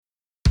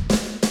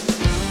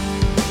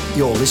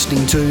You're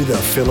listening to the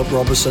Philip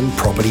Robertson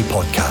Property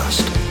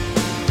Podcast.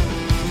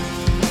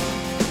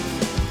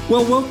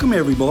 Well, welcome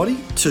everybody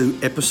to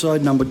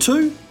episode number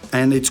 2,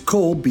 and it's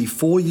called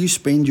Before You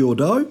Spend Your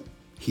Dough,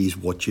 Here's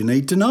What You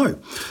Need to Know.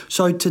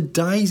 So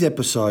today's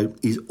episode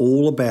is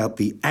all about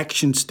the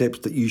action steps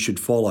that you should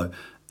follow.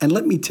 And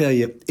let me tell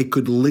you, it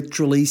could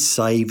literally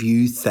save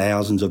you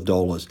thousands of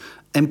dollars.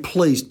 And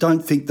please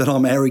don't think that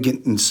I'm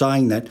arrogant in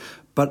saying that,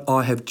 but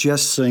I have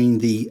just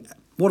seen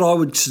what I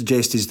would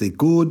suggest is the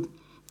good,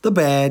 the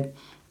bad,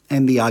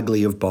 and the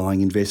ugly of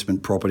buying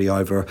investment property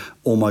over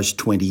almost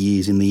 20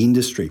 years in the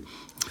industry.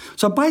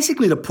 So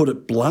basically, to put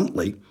it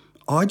bluntly,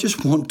 I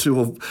just want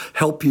to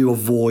help you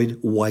avoid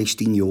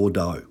wasting your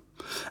dough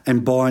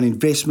and buy an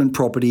investment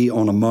property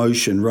on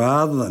emotion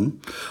rather than,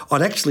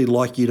 I'd actually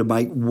like you to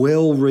make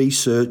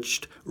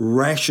well-researched,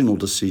 rational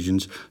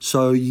decisions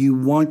so you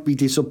won't be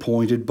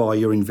disappointed by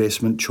your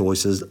investment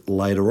choices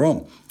later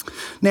on.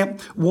 Now,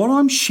 what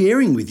I'm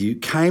sharing with you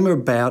came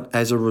about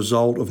as a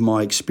result of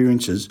my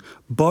experiences,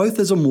 both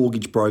as a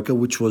mortgage broker,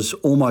 which was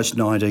almost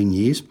 19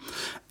 years,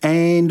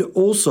 and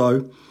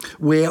also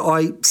where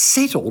I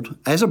settled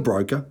as a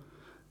broker,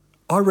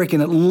 I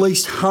reckon at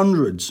least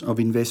hundreds of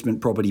investment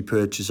property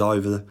purchases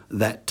over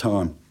that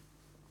time.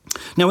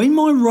 Now, in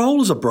my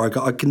role as a broker,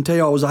 I can tell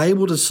you I was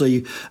able to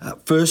see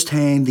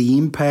firsthand the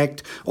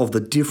impact of the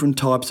different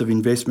types of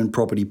investment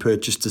property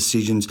purchase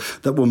decisions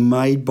that were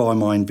made by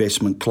my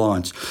investment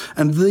clients.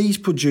 And these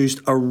produced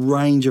a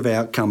range of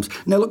outcomes.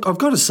 Now, look, I've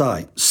got to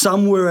say,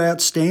 some were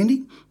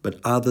outstanding, but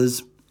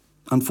others,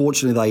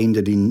 unfortunately, they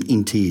ended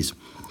in tears.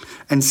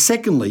 And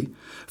secondly,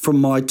 from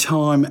my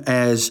time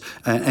as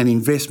an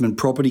investment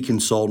property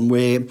consultant,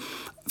 where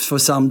for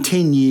some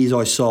 10 years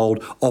I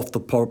sold off the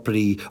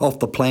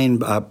plan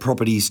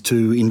properties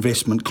to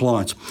investment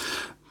clients.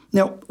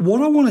 Now,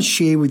 what I want to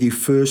share with you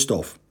first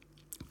off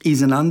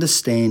is an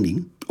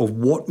understanding of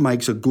what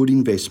makes a good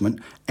investment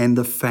and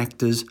the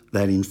factors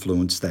that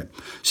influence that.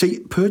 See,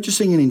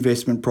 purchasing an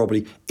investment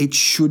property, it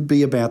should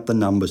be about the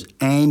numbers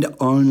and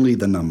only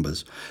the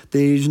numbers.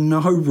 There's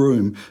no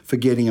room for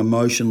getting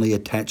emotionally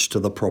attached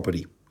to the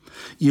property.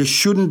 You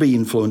shouldn't be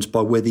influenced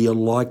by whether you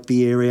like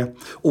the area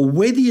or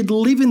whether you'd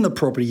live in the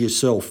property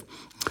yourself.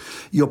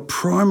 Your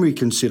primary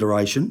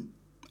consideration,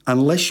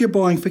 unless you're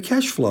buying for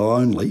cash flow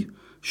only,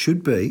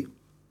 should be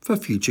for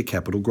future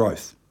capital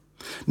growth.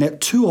 Now,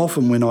 too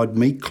often when I'd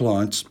meet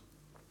clients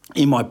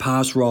in my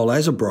past role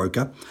as a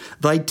broker,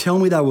 they'd tell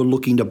me they were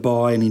looking to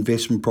buy an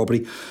investment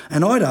property,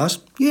 and I'd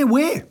ask,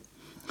 where?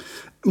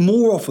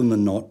 More often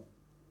than not,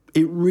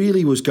 it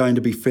really was going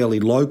to be fairly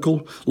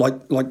local, like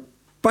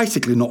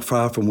basically not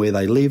far from where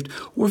they lived,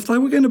 or if they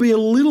were going to be a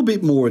little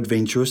bit more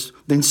adventurous,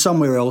 then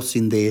somewhere else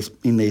in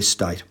their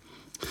state.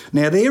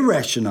 Now, their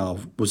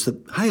rationale was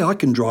that, hey, I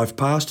can drive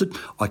past it,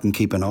 I can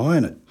keep an eye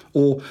on it,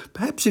 or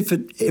perhaps if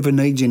it ever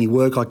needs any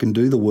work, I can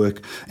do the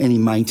work, any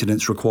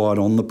maintenance required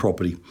on the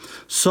property.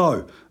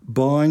 So,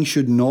 buying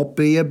should not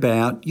be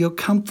about your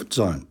comfort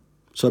zone.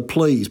 So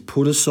please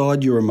put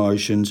aside your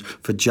emotions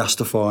for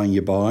justifying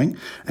your buying.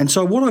 And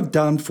so what I've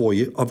done for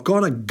you, I've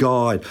got a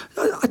guide,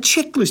 a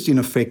checklist in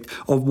effect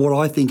of what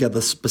I think are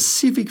the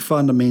specific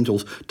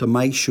fundamentals to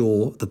make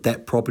sure that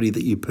that property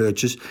that you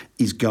purchase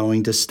is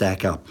going to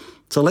stack up.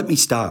 So let me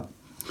start.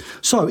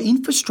 So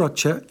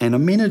infrastructure and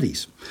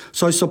amenities.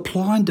 So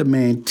supply and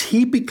demand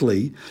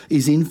typically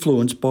is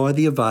influenced by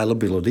the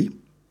availability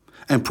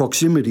and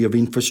proximity of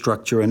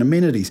infrastructure and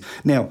amenities.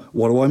 Now,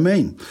 what do I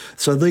mean?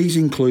 So these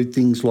include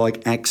things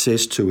like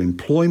access to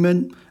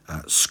employment,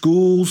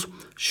 schools,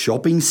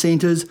 shopping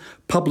centres,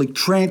 public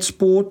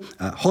transport,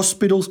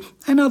 hospitals,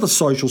 and other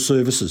social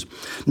services.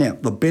 Now,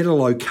 the better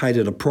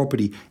located a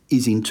property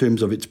is in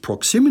terms of its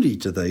proximity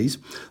to these,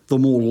 the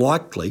more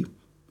likely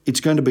it's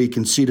going to be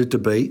considered to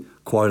be,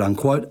 quote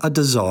unquote, a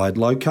desired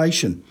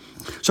location.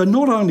 So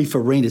not only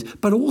for renters,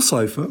 but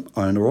also for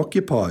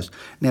owner-occupiers.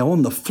 Now,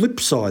 on the flip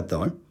side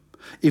though,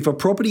 if a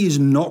property is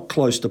not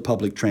close to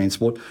public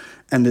transport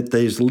and that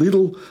there's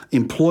little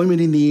employment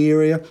in the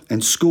area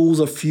and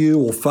schools are few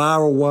or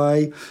far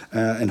away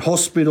and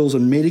hospitals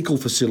and medical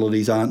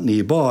facilities aren't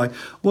nearby,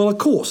 well, of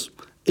course,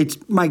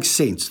 it makes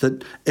sense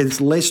that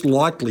it's less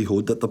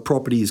likelihood that the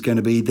property is going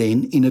to be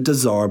then in a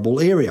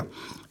desirable area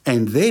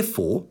and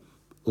therefore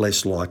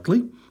less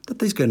likely that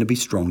there's going to be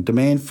strong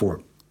demand for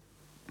it.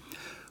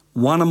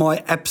 One of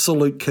my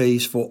absolute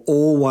keys for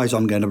always,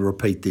 I'm going to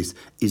repeat this,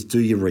 is do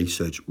your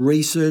research.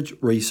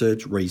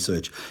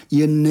 Research.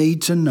 You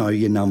need to know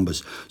your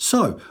numbers.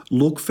 So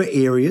look for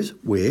areas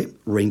where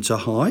rents are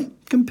high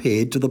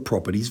compared to the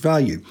property's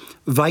value.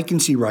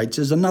 Vacancy rates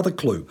is another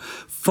clue.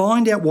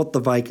 Find out what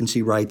the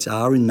vacancy rates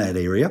are in that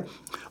area.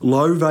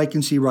 Low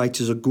vacancy rates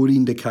is a good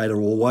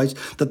indicator always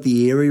that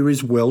the area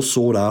is well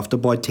sought after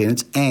by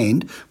tenants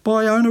and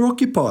by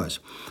owner-occupiers.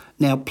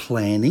 Now,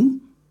 planning.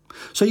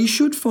 So you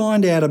should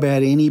find out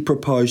about any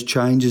proposed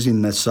changes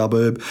in the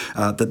suburb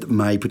that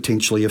may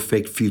potentially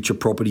affect future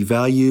property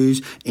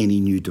values,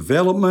 any new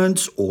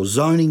developments or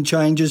zoning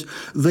changes.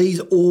 These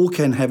all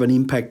can have an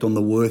impact on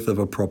the worth of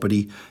a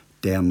property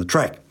down the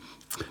track.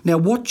 Now,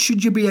 what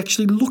should you be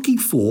actually looking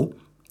for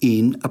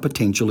in a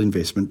potential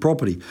investment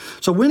property.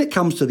 So when it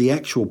comes to the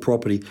actual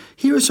property,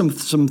 here are some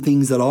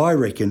things that I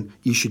reckon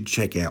you should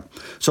check out.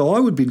 So I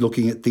would be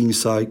looking at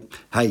things like,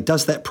 hey,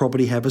 does that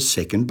property have a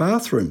second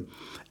bathroom?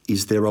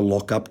 Is there a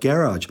lock-up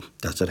garage?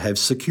 Does it have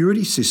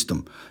security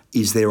system?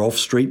 Is there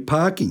off-street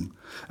parking?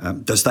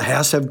 Does the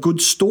house have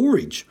good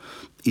storage?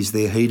 Is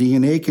there heating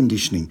and air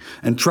conditioning?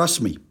 And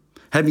trust me,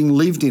 having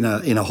lived in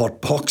a hot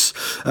box,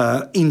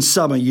 in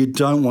summer you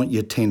don't want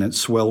your tenants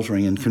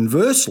sweltering, and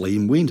conversely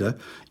in winter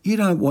you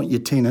don't want your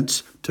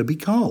tenants to be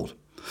cold.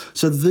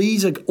 So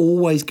these are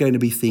always going to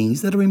be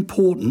things that are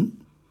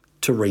important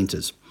to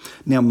renters.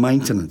 Now,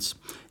 maintenance.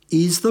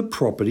 Is the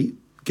property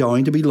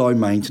going to be low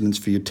maintenance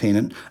for your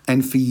tenant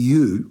and for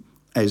you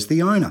as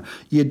the owner?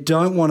 You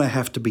don't want to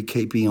have to be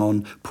keeping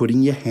on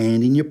putting your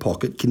hand in your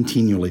pocket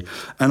continually.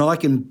 And I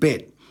can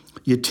bet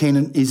your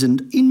tenant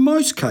isn't, in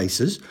most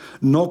cases,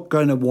 not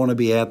going to want to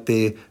be out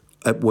there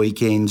at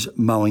weekends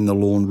mowing the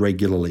lawn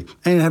regularly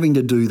and having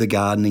to do the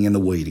gardening and the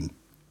weeding.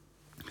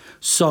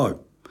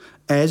 So,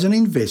 as an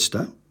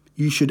investor,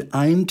 you should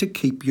aim to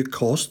keep your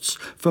costs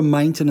for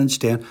maintenance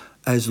down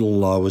as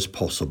low as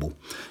possible.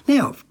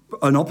 Now,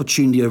 an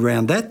opportunity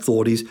around that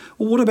thought is,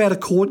 well, what about a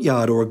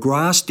courtyard or a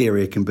grassed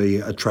area can be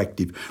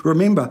attractive?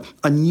 Remember,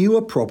 a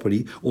newer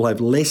property will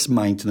have less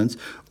maintenance,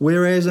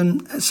 whereas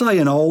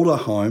an older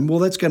home, well,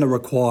 that's going to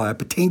require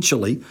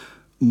potentially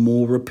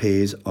more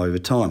repairs over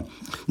time.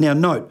 Now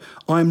note,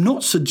 I'm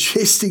not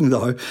suggesting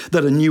though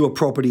that a newer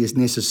property is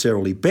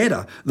necessarily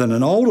better than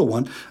an older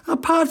one,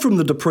 apart from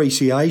the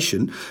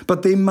depreciation,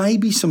 but there may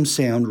be some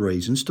sound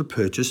reasons to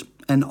purchase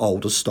an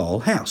older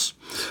style house.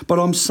 But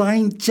I'm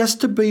saying just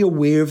to be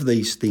aware of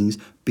these things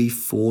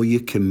before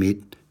you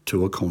commit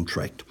to a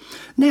contract.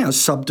 Now,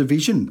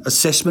 subdivision,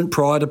 assessment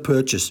prior to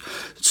purchase.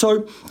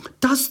 So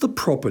does the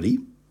property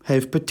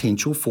have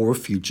potential for a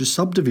future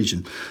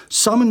subdivision?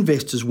 Some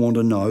investors want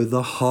to know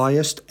the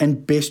highest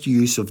and best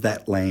use of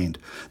that land.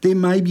 There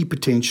may be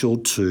potential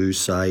to,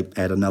 say,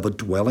 add another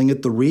dwelling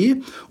at the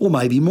rear, or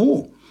maybe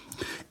more.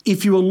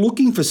 If you are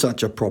looking for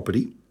such a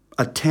property,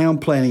 a town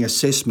planning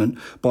assessment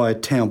by a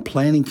town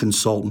planning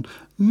consultant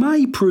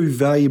may prove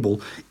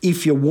valuable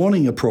if you're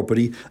wanting a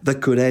property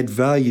that could add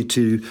value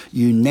to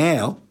you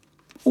now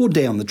or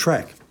down the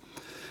track.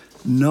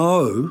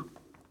 Know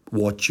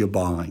what you're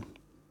buying.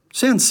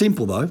 Sounds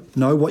simple though,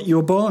 know what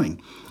you're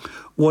buying.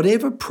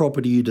 Whatever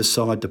property you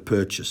decide to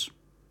purchase,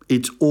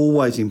 it's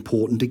always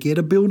important to get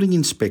a building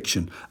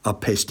inspection, a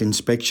pest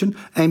inspection,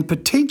 and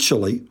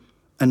potentially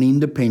an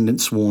independent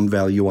sworn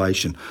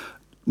valuation,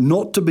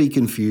 not to be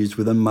confused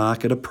with a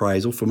market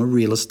appraisal from a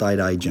real estate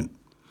agent.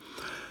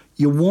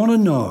 You want to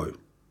know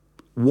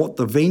what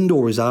the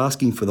vendor is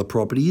asking for the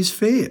property is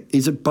fair.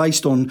 Is it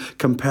based on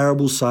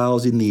comparable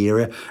sales in the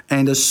area?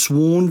 And a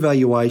sworn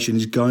valuation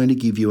is going to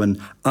give you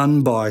an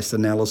unbiased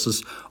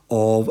analysis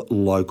of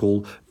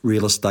local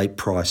real estate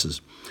prices.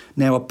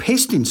 Now, a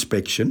pest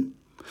inspection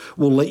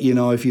will let you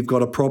know if you've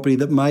got a property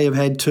that may have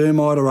had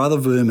termite or other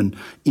vermin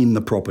in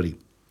the property.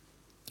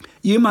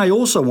 You may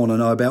also want to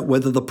know about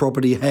whether the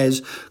property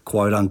has,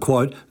 quote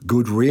unquote,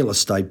 good real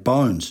estate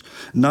bones.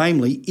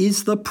 Namely,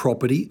 is the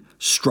property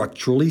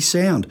structurally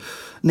sound?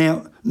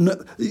 Now,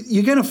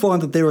 you're going to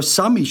find that there are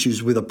some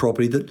issues with a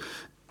property that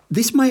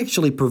this may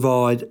actually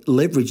provide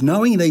leverage.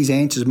 Knowing these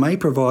answers may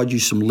provide you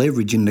some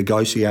leverage in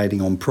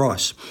negotiating on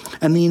price.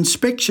 And the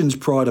inspections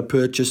prior to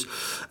purchase,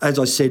 as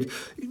I said,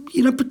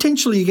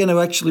 potentially you're going to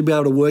actually be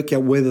able to work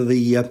out whether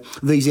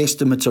these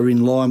estimates are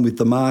in line with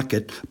the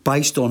market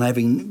based on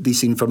having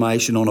this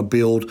information on a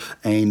build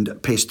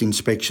and pest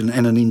inspection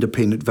and an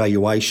independent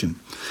valuation.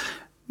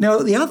 Now,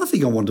 one of the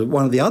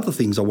other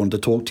things I wanted to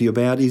talk to you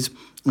about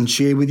and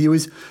share with you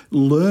is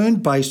learn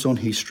based on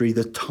history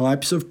the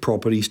types of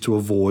properties to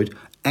avoid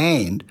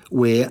and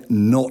where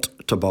not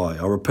to buy.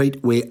 I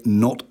repeat, where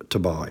not to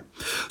buy.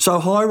 So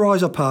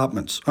high-rise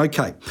apartments.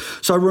 Okay,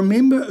 so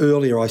remember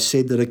earlier I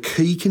said that a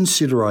key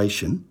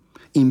consideration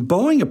in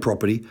buying a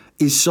property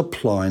is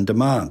supply and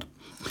demand.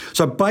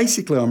 So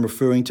basically I'm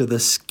referring to the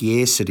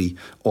scarcity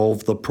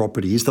of the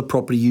property. Is the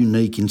property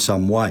unique in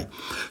some way?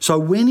 So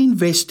when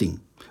investing,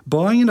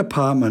 buying an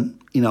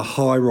apartment in a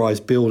high-rise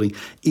building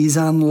is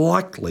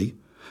unlikely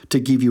to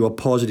give you a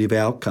positive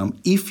outcome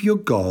if your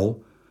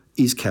goal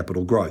is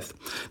capital growth.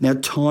 Now,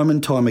 time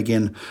and time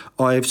again,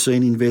 I have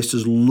seen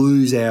investors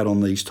lose out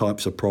on these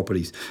types of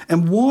properties.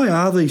 And why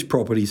are these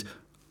properties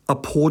a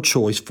poor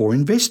choice for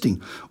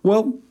investing?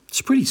 Well,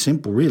 it's pretty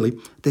simple, really.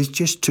 There's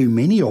just too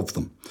many of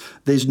them.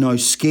 There's no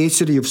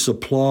scarcity of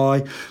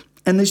supply,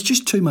 and there's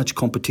just too much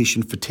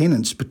competition for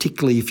tenants,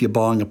 particularly if you're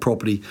buying a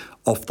property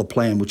off the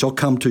plan, which I'll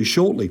come to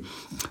shortly.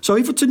 So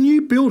if it's a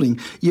new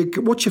building,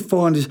 what you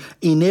find is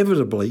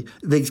inevitably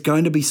there's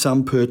going to be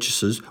some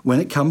purchasers when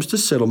it comes to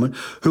settlement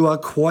who are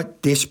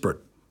quite desperate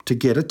to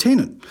get a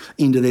tenant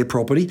into their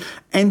property.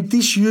 And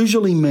this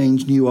usually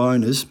means new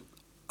owners,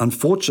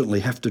 unfortunately,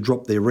 have to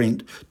drop their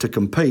rent to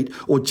compete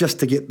or just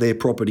to get their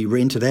property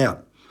rented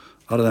out.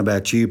 I don't know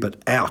about you,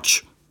 but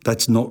ouch,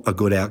 that's not a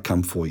good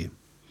outcome for you.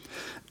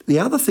 The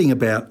other thing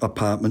about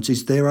apartments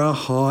is there are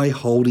high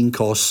holding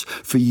costs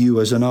for you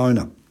as an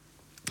owner.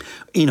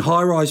 In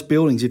high-rise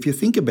buildings, if you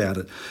think about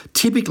it,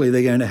 typically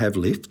they're going to have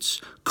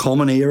lifts,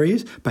 common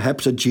areas,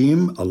 perhaps a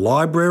gym, a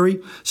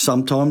library,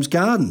 sometimes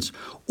gardens.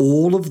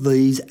 All of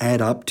these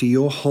add up to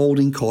your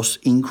holding costs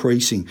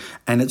increasing,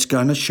 and it's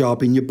going to show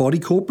up in your body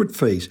corporate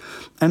fees.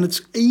 And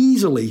it's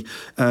easily...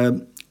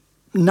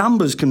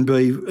 numbers can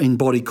be in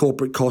body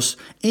corporate costs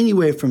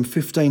anywhere from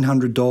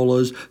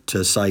 $1,500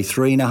 to, say,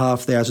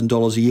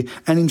 $3,500 a year.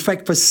 And in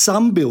fact, for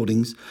some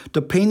buildings,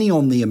 depending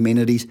on the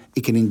amenities,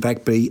 it can in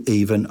fact be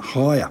even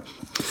higher.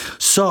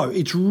 So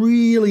it's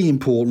really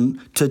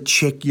important to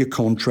check your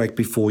contract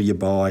before you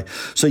buy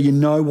so you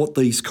know what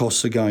these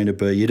costs are going to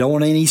be. You don't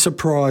want any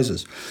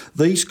surprises.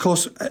 These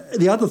costs,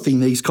 the other thing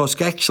these costs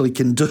actually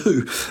can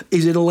do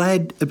is it'll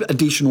add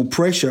additional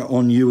pressure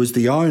on you as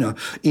the owner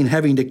in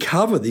having to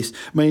cover this,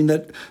 meaning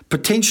that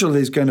potentially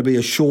there's going to be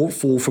a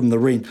shortfall from the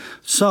rent.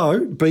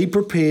 So be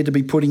prepared to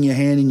be putting your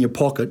hand in your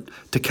pocket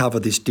to cover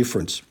this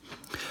difference.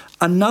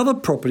 Another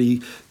property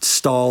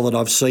style that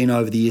I've seen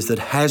over the years that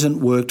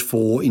hasn't worked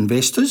for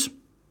investors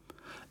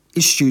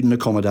is student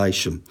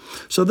accommodation.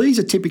 So these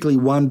are typically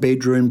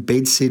one-bedroom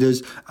bed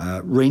sitters,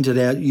 rented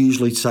out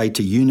usually, say,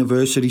 to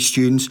university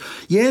students.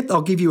 Yeah,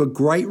 they'll give you a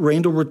great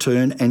rental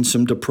return and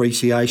some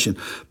depreciation.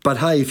 But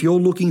hey, if you're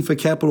looking for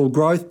capital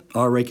growth,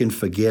 I reckon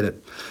forget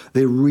it.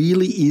 There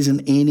really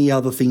isn't any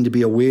other thing to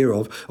be aware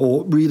of,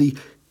 or really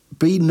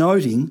be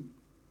noting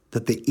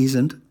that there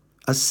isn't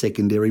a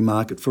secondary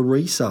market for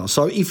resale.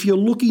 So if you're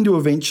looking to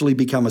eventually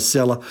become a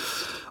seller,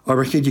 I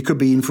reckon you could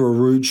be in for a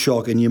rude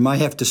shock and you may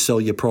have to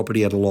sell your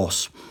property at a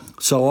loss.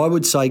 So I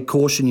would say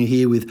caution you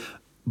here with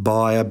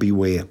buyer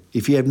beware.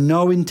 If you have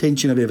no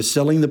intention of ever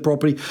selling the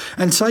property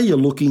and say you're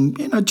looking,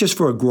 just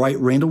for a great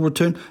rental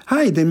return,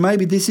 hey, then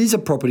maybe this is a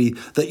property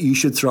that you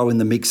should throw in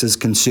the mix as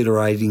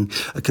consideration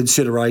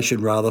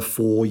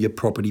for your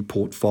property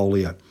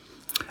portfolio.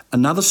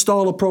 Another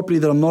style of property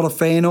that I'm not a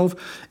fan of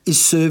is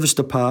serviced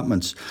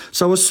apartments.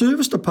 So a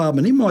serviced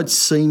apartment, it might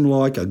seem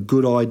like a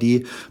good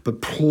idea,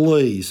 but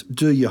please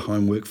do your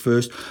homework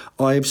first.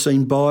 I have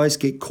seen buyers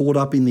get caught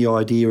up in the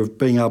idea of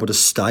being able to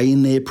stay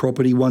in their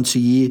property once a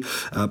year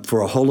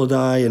for a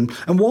holiday. And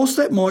whilst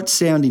that might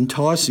sound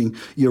enticing,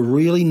 you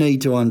really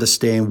need to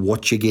understand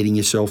what you're getting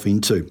yourself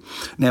into.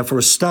 Now, for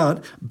a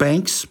start,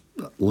 banks,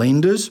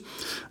 lenders,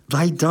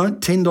 they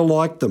don't tend to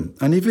like them.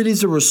 And if it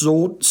is a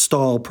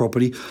resort-style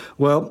property,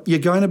 well, you're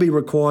going to be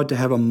required to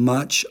have a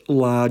much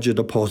larger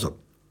deposit.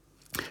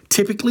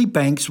 Typically,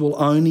 banks will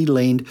only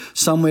lend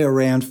somewhere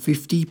around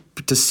 50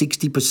 to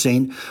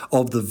 60%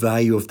 of the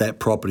value of that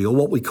property, or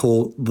what we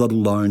call the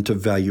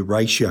loan-to-value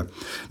ratio.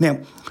 Now,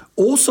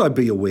 also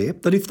be aware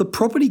that if the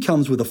property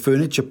comes with a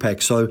furniture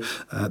pack, so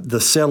the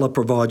seller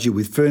provides you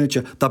with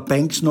furniture, the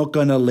bank's not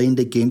going to lend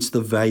against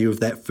the value of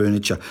that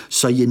furniture.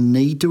 So you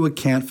need to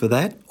account for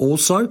that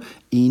also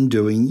in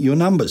doing your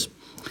numbers.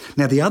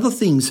 Now, the other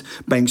things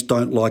banks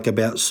don't like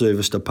about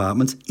serviced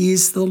apartments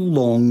is the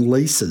long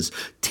leases.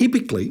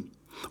 Typically,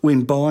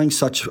 when buying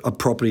such a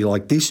property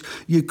like this,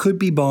 you could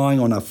be buying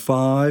on a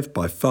 5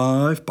 by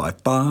 5 by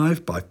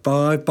 5 by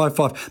 5 by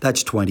 5.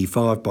 That's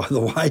 25, by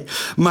the way,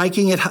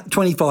 making it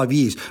 25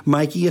 years,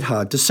 making it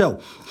hard to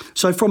sell.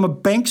 So from a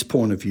bank's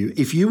point of view,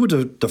 if you were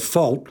to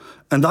default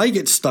and they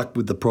get stuck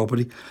with the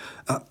property,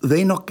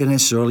 they're not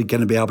necessarily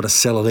going to be able to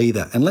sell it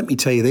either. And let me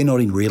tell you, they're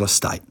not in real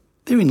estate.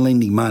 They're in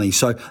lending money.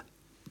 So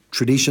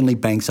traditionally,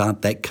 banks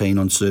aren't that keen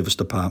on serviced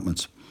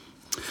apartments.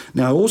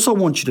 Now, I also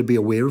want you to be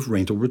aware of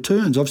rental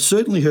returns. I've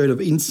certainly heard of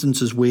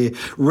instances where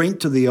rent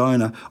to the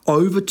owner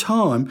over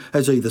time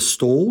has either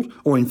stalled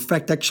or in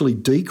fact actually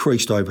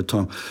decreased over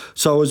time.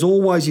 So as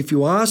always, if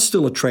you are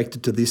still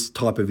attracted to this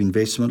type of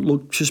investment,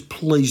 look, just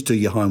please do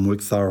your homework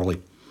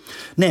thoroughly.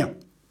 Now,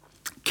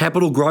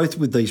 capital growth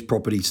with these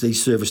properties,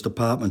 these serviced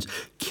apartments,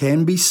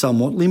 can be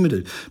somewhat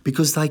limited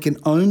because they can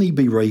only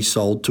be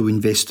resold to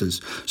investors.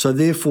 So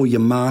therefore,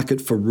 your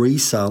market for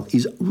resale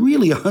is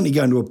really only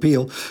going to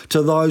appeal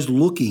to those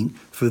looking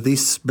for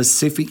this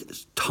specific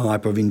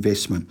type of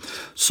investment.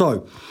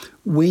 So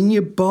when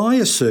you buy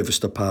a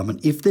serviced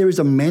apartment, if there is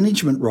a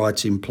management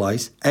rights in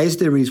place, as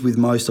there is with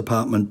most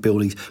apartment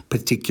buildings,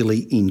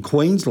 particularly in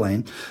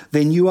Queensland,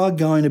 then you are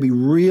going to be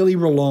really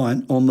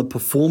reliant on the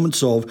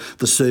performance of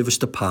the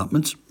serviced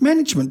apartment's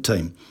management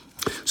team.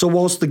 So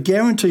whilst the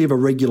guarantee of a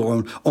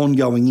regular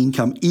ongoing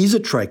income is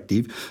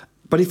attractive,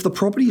 but if the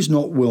property is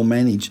not well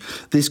managed,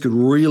 this could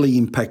really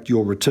impact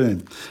your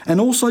return.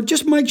 And also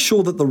just make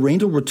sure that the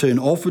rental return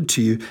offered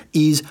to you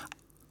is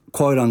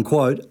quote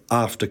unquote,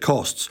 after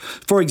costs.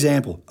 For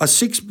example, a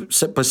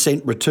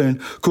 6% return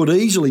could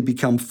easily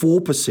become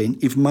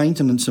 4% if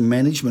maintenance and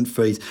management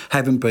fees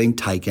haven't been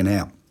taken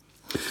out.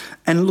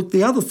 And look,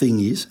 the other thing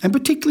is, and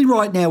particularly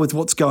right now with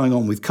what's going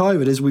on with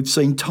COVID, as we've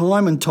seen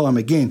time and time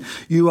again,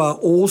 you are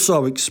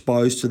also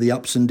exposed to the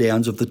ups and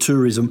downs of the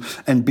tourism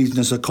and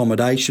business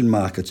accommodation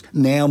markets,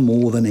 now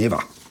more than ever.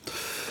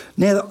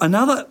 Now,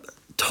 another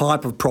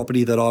type of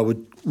property that I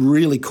would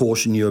really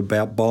caution you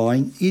about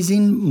buying is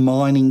in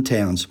mining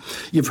towns.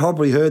 You've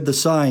probably heard the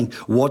saying,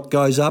 what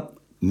goes up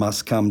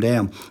must come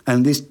down.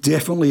 And this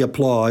definitely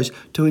applies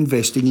to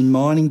investing in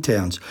mining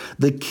towns.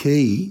 The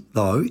key,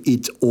 though,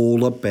 it's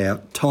all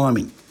about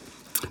timing.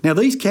 Now,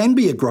 these can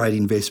be a great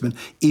investment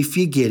if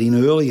you get in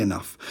early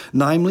enough,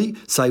 namely,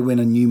 say when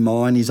a new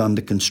mine is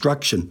under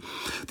construction.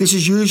 This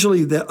is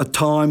usually a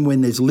time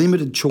when there's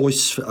limited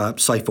choice,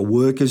 say for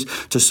workers,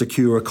 to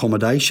secure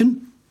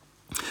accommodation.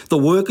 The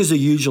workers are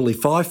usually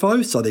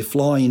FIFO, so they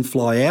fly in,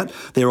 fly out.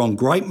 They're on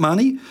great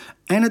money,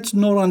 and it's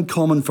not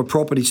uncommon for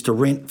properties to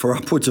rent for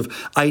upwards of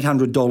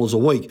 $800 a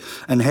week.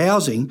 And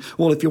housing,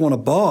 well, if you want to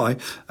buy,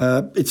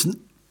 it's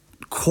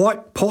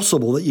quite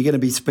possible that you're going to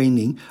be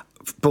spending,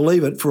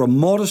 believe it, for a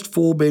modest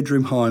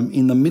 4-bedroom home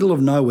in the middle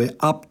of nowhere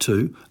up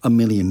to $1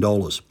 million.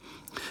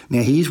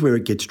 Now, here's where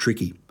it gets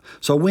tricky.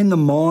 So when the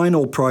mine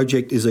or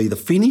project is either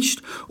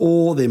finished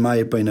or there may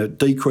have been a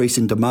decrease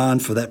in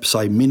demand for that,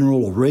 say,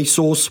 mineral or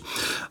resource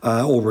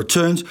or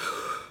returns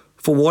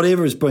for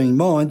whatever is being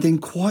mined, then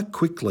quite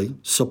quickly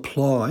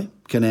supply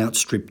can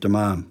outstrip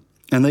demand.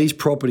 And these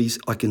properties,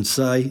 I can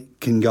say,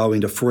 can go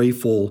into free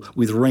fall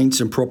with rents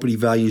and property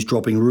values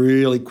dropping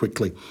really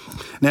quickly.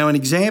 Now, an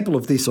example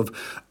of this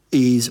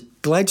is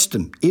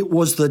Gladstone. It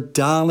was the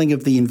darling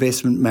of the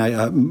investment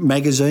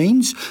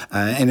magazines,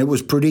 and it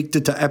was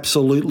predicted to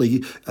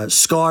absolutely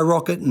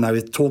skyrocket, and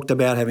they talked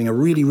about having a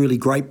really, really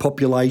great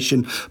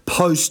population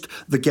post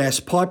the gas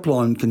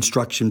pipeline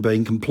construction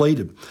being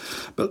completed.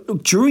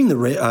 But during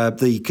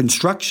the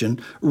construction,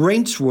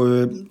 rents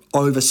were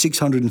over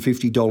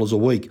 $650 a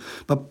week.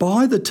 But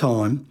by the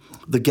time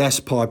the gas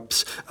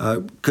pipes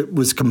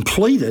was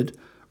completed,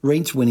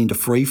 rents went into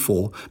free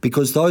fall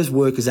because those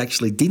workers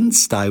actually didn't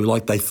stay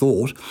like they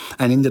thought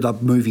and ended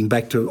up moving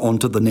back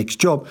onto the next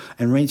job,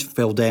 and rents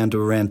fell down to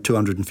around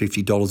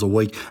 $250 a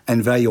week,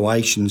 and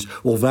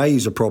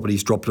values of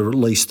properties dropped to at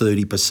least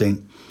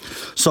 30%.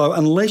 So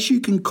unless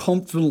you can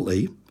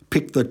confidently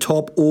pick the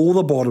top or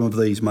the bottom of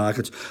these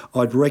markets,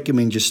 I'd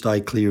recommend you stay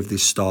clear of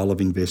this style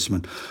of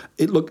investment.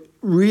 It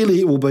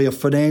will be a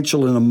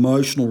financial and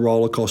emotional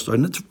roller coaster.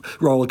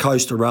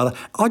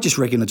 I just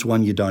reckon it's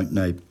one you don't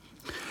need.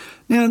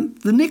 Now,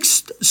 the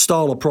next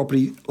style of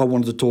property I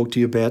wanted to talk to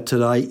you about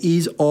today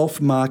is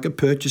off-market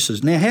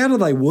purchases. Now, how do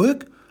they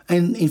work?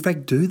 And in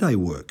fact, do they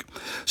work?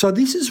 So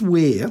this is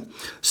where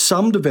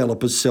some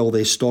developers sell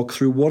their stock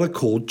through what are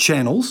called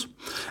channels,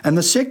 and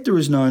the sector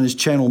is known as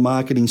channel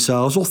marketing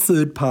sales or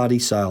third-party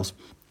sales.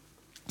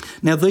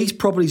 Now, these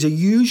properties are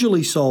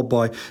usually sold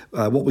by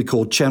what we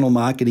call channel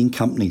marketing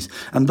companies,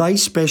 and they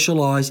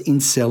specialise in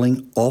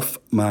selling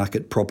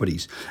off-market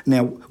properties.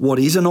 Now, what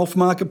is an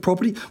off-market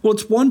property? Well,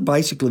 it's one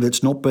basically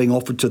that's not being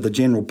offered to the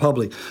general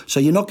public, so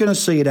you're not going to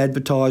see it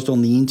advertised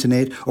on the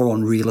internet or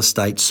on real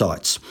estate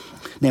sites.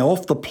 Now,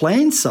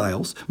 off-the-plan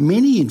sales,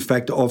 many in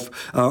fact are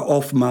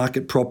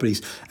off-market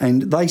properties,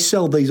 and they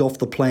sell these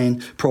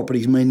off-the-plan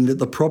properties, meaning that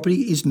the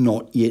property is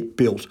not yet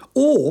built,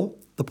 or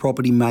the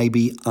property may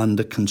be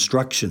under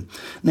construction.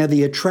 Now,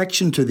 the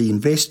attraction to the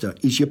investor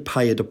is you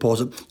pay a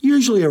deposit,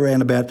 usually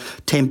around about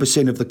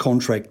 10% of the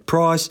contract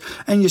price,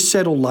 and you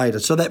settle later.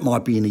 So that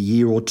might be in a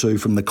year or two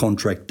from the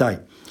contract date.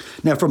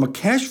 Now, from a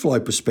cash flow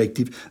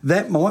perspective,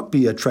 that might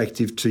be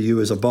attractive to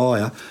you as a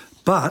buyer,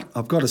 but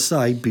I've got to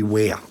say,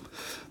 beware.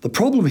 The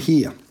problem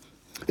here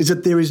is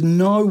that there is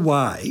no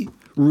way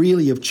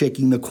really of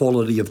checking the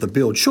quality of the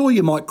build. Sure,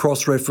 you might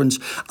cross-reference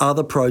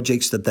other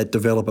projects that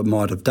developer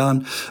might have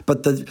done,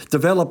 but the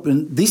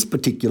development, this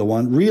particular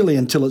one, really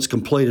until it's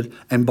completed,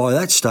 and by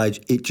that stage,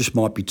 it just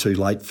might be too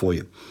late for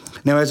you.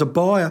 Now, as a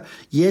buyer,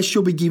 yes,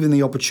 you'll be given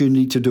the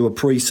opportunity to do a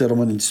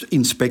pre-settlement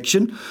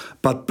inspection,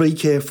 but be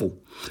careful,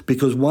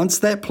 because once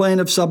that plan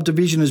of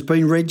subdivision has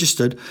been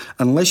registered,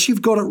 unless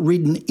you've got it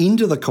written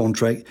into the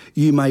contract,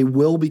 you may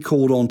well be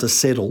called on to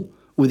settle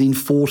within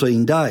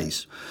 14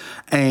 days.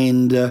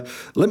 And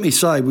let me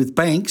say, with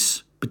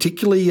banks,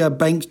 particularly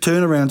bank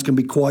turnarounds can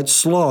be quite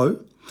slow.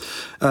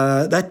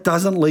 That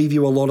doesn't leave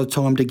you a lot of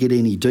time to get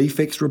any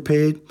defects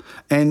repaired,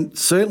 and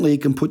certainly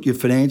it can put your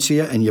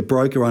financier and your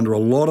broker under a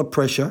lot of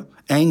pressure,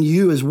 and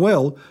you as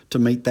well, to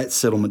meet that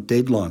settlement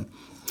deadline.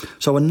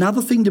 So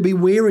another thing to be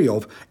wary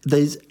of,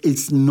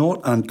 it's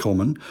not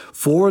uncommon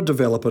for a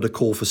developer to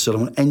call for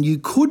settlement, and you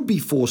could be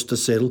forced to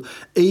settle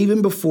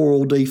even before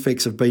all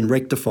defects have been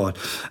rectified.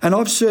 And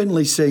I've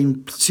certainly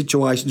seen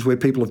situations where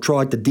people have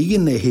tried to dig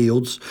in their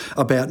heels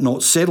about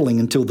not settling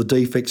until the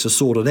defects are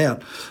sorted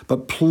out.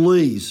 But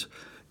please,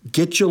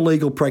 get your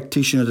legal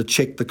practitioner to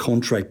check the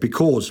contract,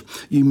 because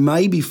you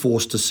may be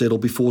forced to settle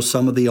before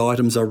some of the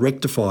items are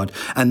rectified,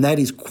 and that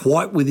is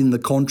quite within the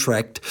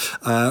contract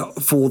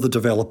for the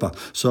developer.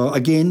 So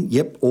again,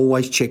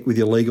 always check with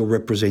your legal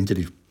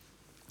representative.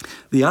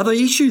 The other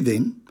issue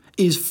then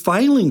is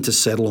failing to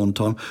settle on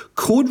time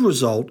could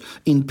result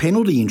in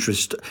penalty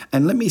interest.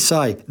 And let me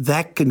say,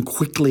 that can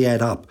quickly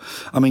add up.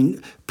 I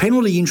mean,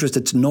 penalty interest,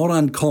 it's not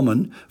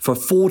uncommon for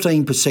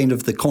 14%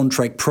 of the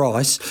contract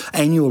price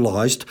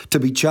annualised to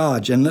be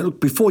charged. And look,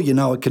 before you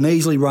know it, can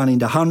easily run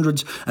into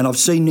hundreds. And I've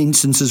seen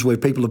instances where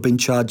people have been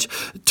charged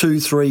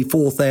 $2,000,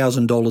 $3,000,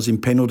 $4,000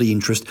 in penalty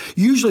interest,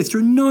 usually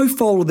through no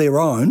fault of their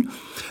own,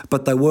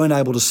 but they weren't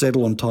able to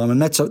settle on time.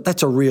 And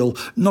that's a real,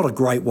 not a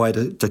great way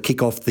to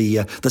kick off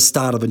the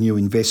start of a new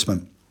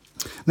investment.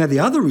 Now, the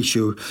other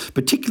issue,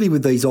 particularly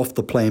with these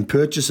off-the-plan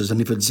purchases,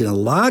 and if it's in a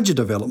larger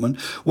development,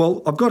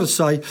 well, I've got to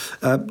say,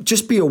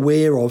 just be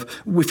aware of,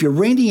 if you're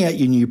renting out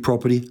your new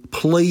property,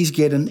 please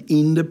get an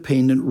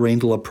independent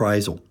rental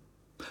appraisal.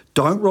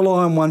 Don't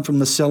rely on one from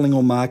the selling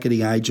or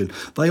marketing agent.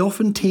 They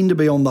often tend to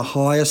be on the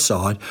higher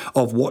side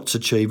of what's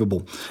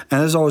achievable.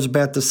 And as I was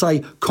about to say,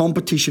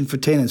 competition for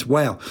tenants.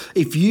 Wow,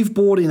 if you've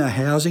bought in a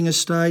housing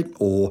estate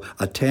or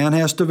a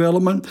townhouse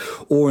development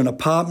or an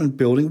apartment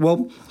building,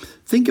 well,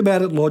 think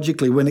about it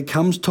logically. When it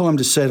comes time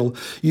to settle,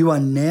 you are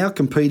now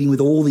competing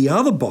with all the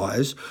other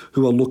buyers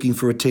who are looking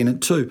for a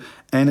tenant too.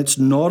 And it's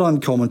not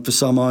uncommon for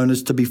some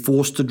owners to be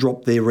forced to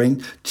drop their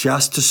rent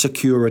just to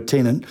secure a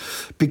tenant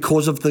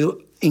because of the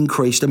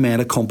increased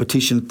amount of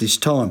competition at this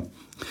time.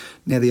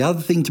 Now, the other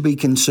thing to be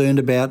concerned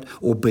about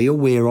or be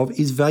aware of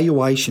is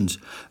valuations.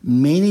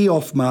 Many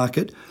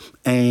off-market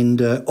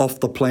and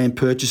off-the-plan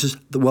purchases,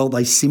 well,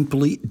 they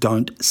simply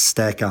don't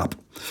stack up.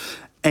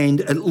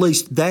 And at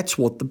least that's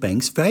what the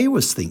bank's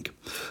valuers think.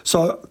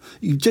 So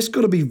you've just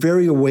got to be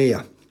very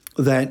aware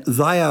that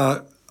they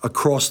are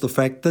across the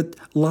fact that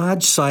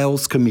large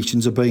sales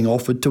commissions are being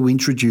offered to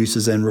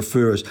introducers and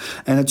referrers.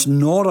 And it's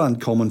not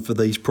uncommon for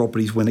these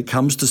properties when it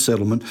comes to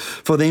settlement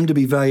for them to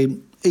be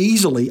valued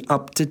easily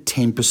up to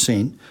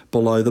 10%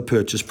 below the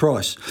purchase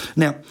price.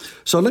 Now,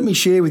 so let me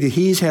share with you,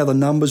 here's how the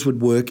numbers would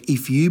work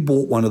if you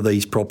bought one of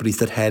these properties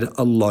that had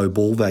a low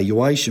ball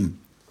valuation.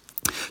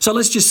 So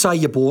let's just say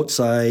you bought,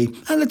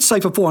 let's say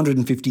for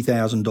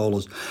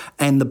 $450,000,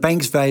 and the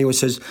bank's valuer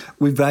says,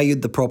 we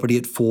valued the property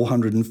at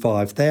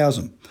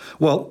 $405,000.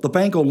 Well, the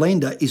bank or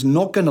lender is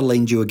not going to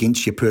lend you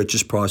against your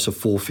purchase price of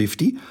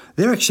 $450,000.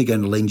 They're actually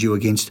going to lend you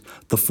against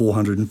the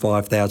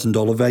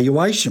 $405,000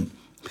 valuation.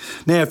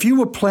 Now, if you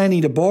were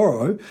planning to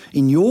borrow,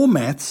 in your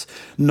maths,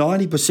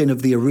 90%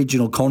 of the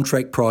original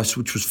contract price,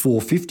 which was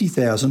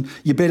 $450,000,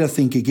 you better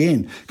think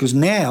again. Because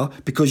now,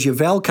 because your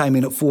val came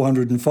in at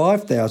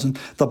 $405,000,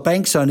 the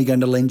bank's only going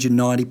to lend you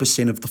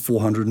 90% of the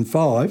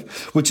 $405,000,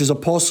 which is a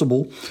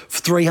possible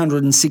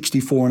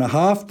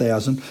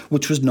 $364,500,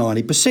 which was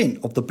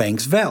 90% of the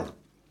bank's val.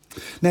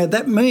 Now,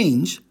 that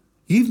means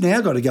you've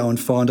now got to go and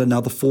find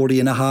another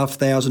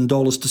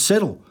 $40,500 to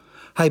settle.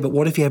 Hey, but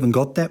what if you haven't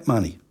got that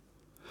money?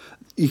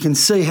 You can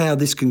see how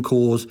this can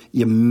cause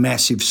you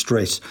massive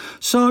stress.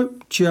 So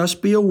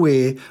just be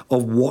aware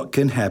of what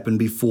can happen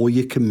before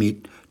you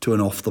commit to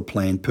an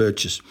off-the-plan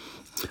purchase.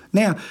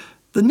 Now,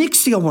 the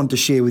next thing I want to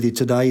share with you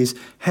today is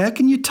how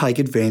can you take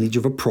advantage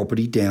of a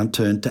property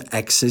downturn to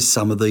access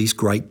some of these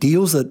great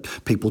deals that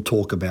people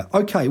talk about?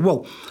 Okay,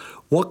 well,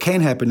 what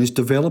can happen is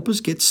developers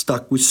get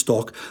stuck with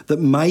stock that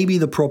maybe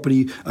the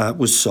property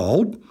was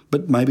sold,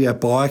 but maybe a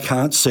buyer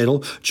can't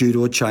settle due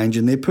to a change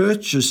in their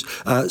purchase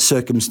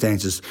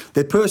circumstances.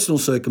 Their personal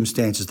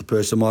circumstances, the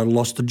person might have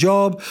lost a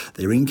job,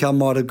 their income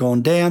might have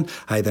gone down,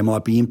 hey, they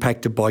might be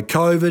impacted by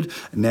COVID,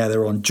 and now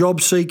they're on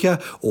job seeker,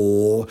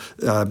 or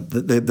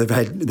they've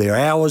had their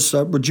hours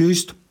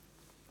reduced.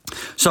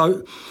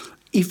 So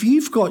if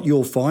you've got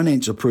your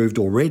finance approved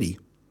already,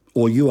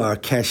 or you are a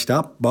cashed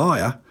up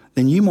buyer,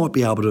 then you might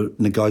be able to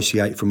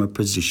negotiate from a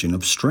position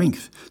of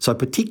strength. So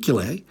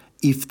particularly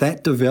if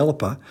that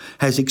developer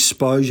has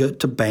exposure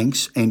to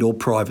banks and or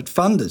private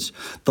funders.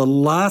 The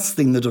last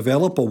thing the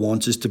developer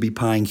wants is to be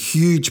paying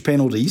huge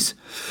penalties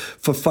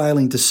for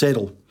failing to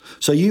settle.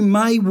 So you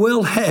may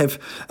well have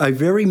a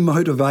very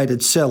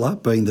motivated seller,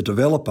 being the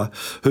developer,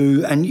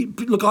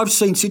 look, I've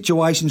seen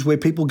situations where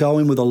people go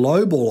in with a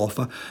lowball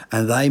offer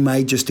and they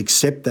may just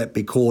accept that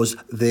because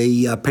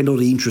the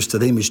penalty interest to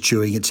them is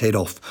chewing its head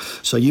off.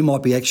 So you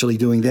might be actually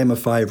doing them a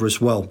favour as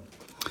well.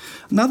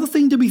 Another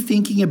thing to be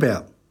thinking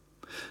about,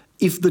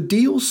 if the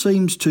deal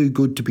seems too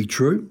good to be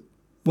true,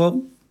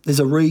 well,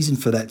 there's a reason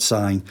for that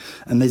saying,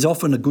 and there's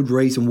often a good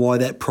reason why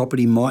that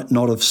property might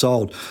not have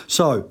sold.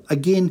 So,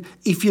 again,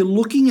 if you're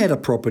looking at a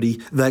property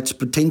that's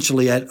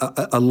potentially at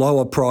a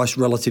lower price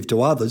relative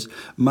to others,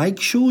 make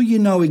sure you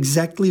know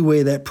exactly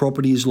where that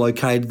property is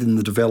located in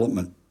the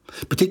development,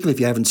 particularly if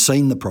you haven't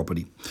seen the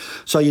property.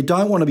 So you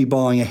don't want to be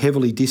buying a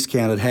heavily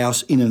discounted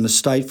house in an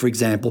estate, for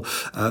example,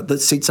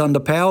 that sits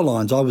under power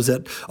lines. I was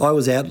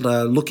out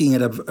looking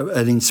at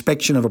an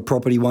inspection of a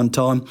property one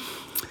time,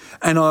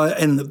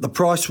 and the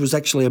price was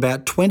actually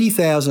about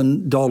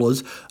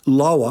 $20,000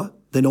 lower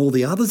than all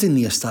the others in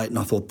the estate, and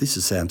I thought,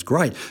 this sounds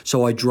great.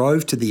 So I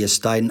drove to the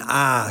estate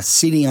and,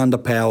 sitting under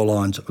power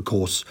lines, of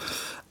course.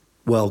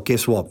 Well,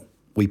 guess what?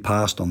 We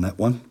passed on that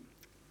one.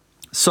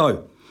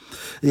 So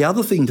The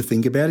other thing to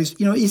think about is,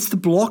 is the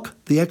block,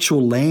 the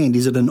actual land,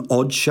 is it an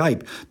odd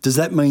shape? Does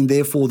that mean,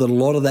 therefore, that a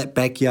lot of that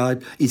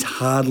backyard is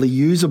hardly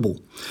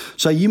usable?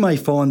 So you may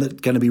find that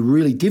it's going to be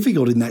really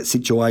difficult in that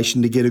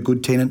situation to get a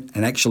good tenant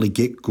and actually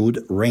get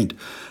good rent.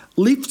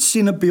 Lifts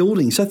in a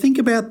building. So think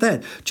about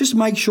that. Just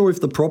make sure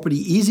if the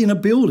property is in a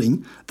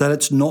building that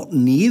it's not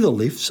near the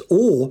lifts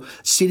or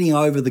sitting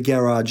over the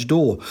garage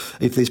door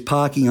if there's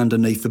parking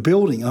underneath the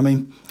building. I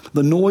mean,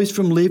 the noise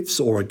from lifts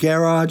or a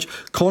garage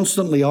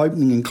constantly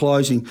opening and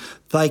closing,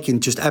 they can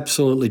just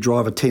absolutely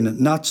drive a tenant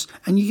nuts,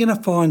 and you're going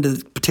to find that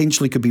it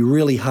potentially could be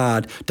really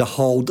hard to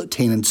hold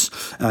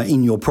tenants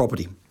in your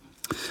property.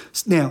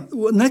 Now,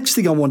 the next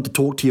thing I want to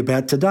talk to you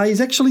about today is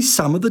actually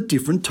some of the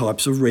different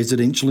types of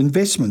residential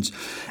investments.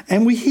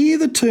 And we hear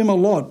the term a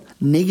lot,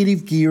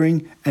 negative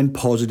gearing and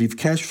positive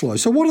cash flow.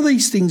 So what do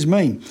these things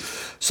mean?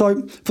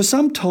 So for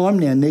some time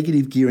now,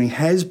 negative gearing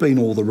has been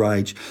all the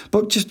rage.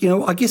 But just,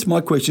 I guess my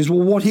question is,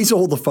 well, what is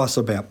all the fuss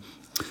about?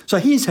 So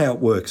here's how it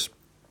works.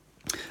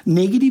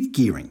 Negative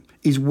gearing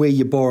is where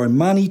you borrow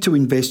money to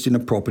invest in a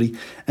property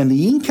and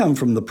the income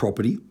from the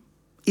property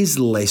is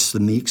less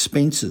than the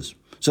expenses.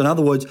 So in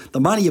other words, the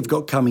money you've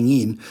got coming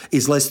in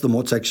is less than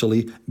what's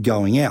actually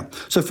going out.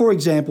 So for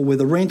example, where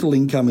the rental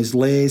income is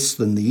less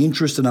than the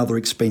interest and other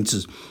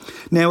expenses.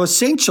 Now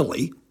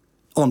essentially,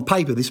 on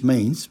paper this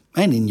means,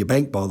 and in your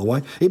bank by the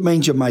way, it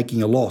means you're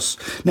making a loss.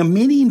 Now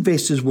many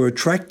investors were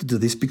attracted to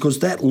this because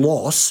that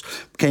loss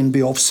can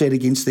be offset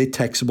against their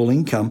taxable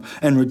income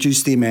and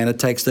reduce the amount of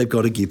tax they've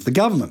got to give the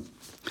government.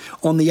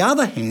 On the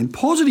other hand,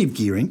 positive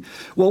gearing,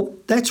 well,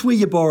 that's where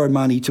you borrow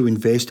money to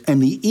invest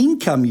and the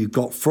income you've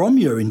got from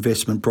your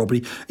investment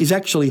property is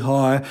actually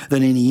higher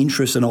than any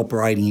interest and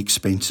operating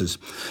expenses.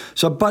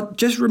 But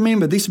just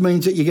remember, this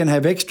means that you're going to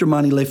have extra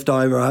money left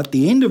over at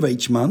the end of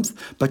each month,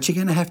 but you're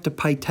going to have to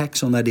pay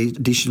tax on that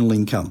additional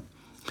income.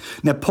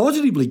 Now,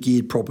 positively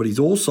geared properties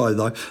also,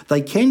 though,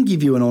 they can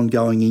give you an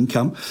ongoing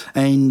income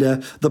and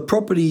the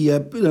property,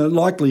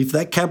 likely if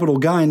that capital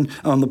gain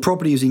on the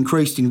property is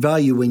increased in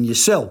value when you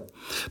sell.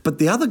 But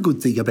the other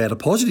good thing about a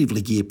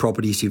positively geared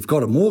property is you've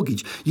got a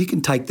mortgage, you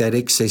can take that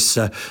excess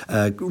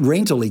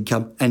rental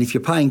income, and if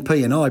you're paying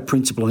P&I,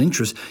 principal and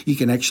interest, you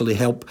can actually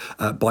help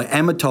by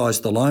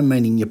amortise the loan,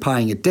 meaning you're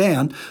paying it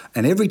down,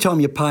 and every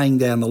time you're paying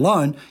down the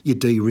loan, you're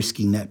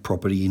de-risking that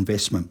property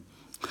investment.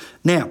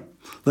 Now,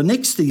 the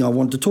next thing I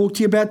want to talk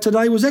to you about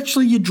today was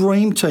actually your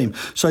dream team.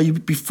 So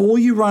before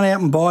you run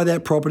out and buy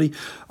that property,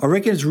 I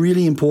reckon it's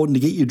really important to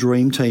get your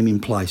dream team in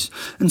place.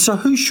 And so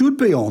who should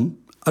be on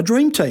a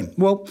dream team?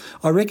 Well,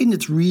 I reckon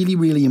it's really,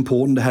 really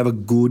important to have a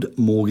good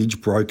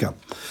mortgage broker.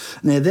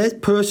 Now,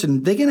 that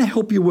person, they're going to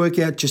help you work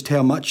out just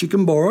how much you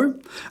can borrow,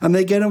 and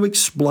they're going to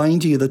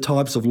explain to you the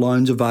types of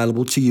loans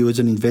available to you as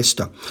an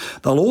investor.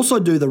 They'll also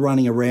do the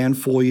running around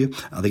for you.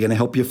 They're going to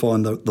help you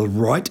find the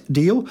right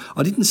deal.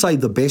 I didn't say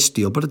the best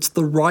deal, but it's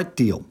the right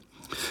deal.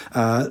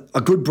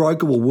 A good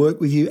broker will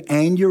work with you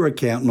and your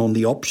accountant on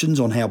the options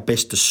on how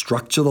best to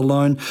structure the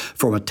loan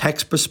from a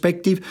tax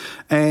perspective.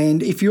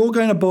 And if you're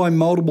going to buy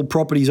multiple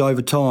properties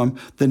over time,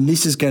 then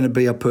this is going to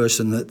be a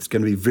person that's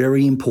going to be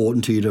very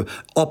important to you to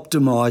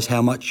optimise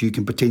how much you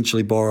can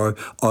potentially borrow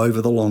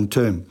over the long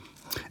term.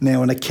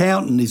 Now, an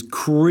accountant is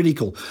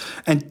critical,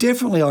 and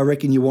definitely I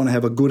reckon you want to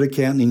have a good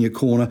accountant in your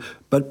corner,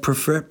 but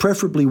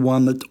preferably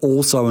one that's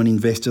also an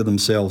investor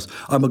themselves.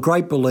 I'm a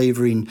great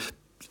believer in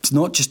it's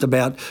not just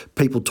about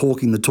people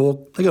talking the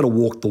talk, they've got to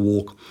walk the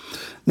walk.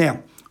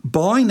 Now,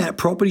 buying that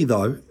property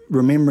though,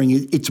 remembering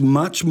it's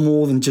much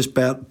more than just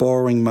about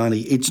borrowing money.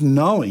 It's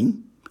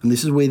knowing, and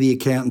this is where the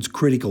accountant's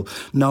critical,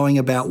 knowing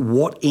about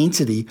what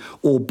entity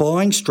or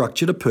buying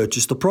structure to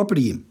purchase the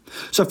property in.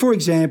 So for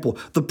example,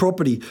 the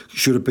property,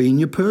 should it be in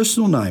your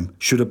personal name?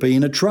 Should it be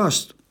in a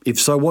trust? If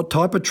so, what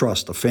type of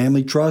trust? A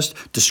family trust,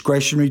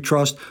 discretionary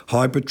trust,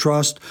 hybrid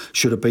trust?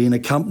 Should it be in a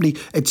company,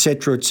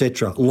 etc.,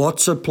 etc.?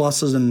 Lots of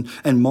pluses and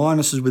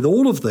minuses with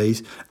all of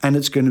these, and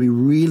it's going to be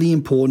really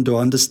important to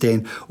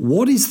understand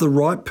what is the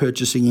right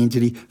purchasing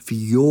entity for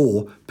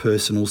your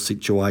personal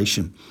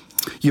situation.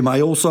 You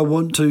may also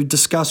want to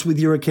discuss with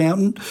your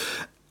accountant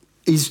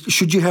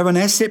should you have an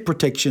asset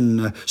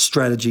protection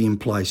strategy in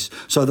place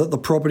so that the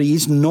property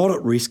is not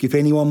at risk if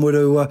anyone were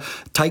to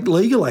take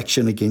legal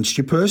action against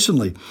you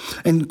personally.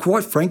 And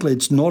quite frankly,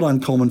 it's not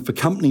uncommon for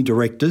company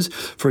directors,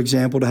 for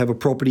example, to have a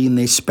property in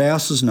their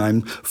spouse's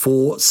name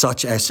for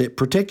such asset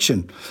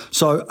protection.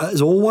 So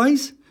as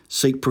always,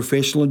 seek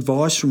professional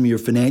advice from your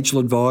financial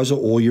advisor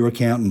or your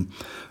accountant.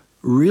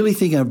 Really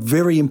think a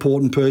very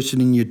important person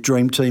in your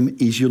dream team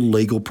is your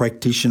legal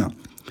practitioner.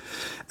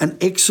 An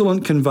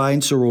excellent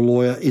conveyancer or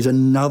lawyer is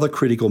another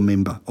critical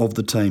member of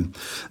the team.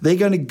 They're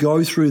going to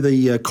go through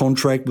the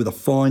contract with a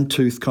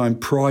fine-tooth comb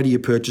prior to your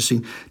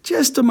purchasing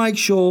just to make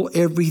sure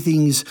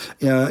everything's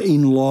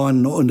in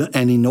line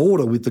and in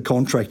order with the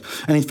contract.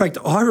 And in fact,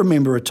 I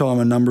remember a time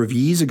a number of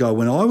years ago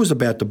when I was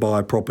about to buy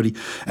a property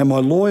and my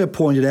lawyer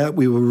pointed out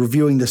we were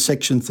reviewing the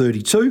Section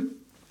 32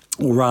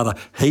 or rather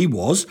he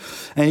was,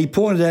 and he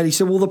pointed out, he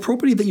said, well, the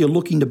property that you're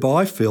looking to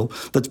buy, Phil,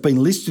 that's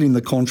been listed in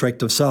the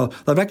contract of sale,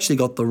 they've actually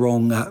got the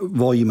wrong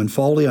volume and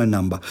folio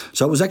number.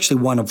 So it was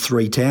actually one of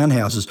 3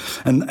 townhouses,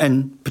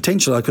 and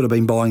potentially I could have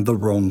been buying the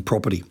wrong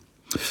property.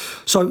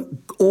 So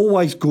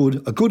always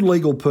good. A good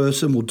legal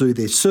person will do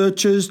their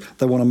searches.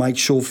 They want to make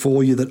sure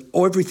for you that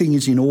everything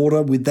is in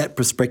order with that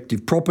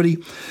prospective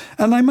property.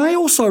 And they may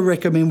also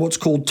recommend what's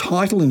called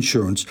title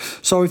insurance.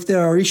 So if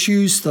there are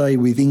issues, say,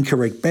 with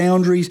incorrect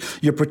boundaries,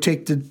 you're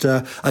protected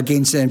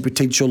against any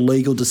potential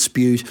legal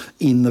dispute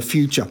in the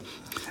future.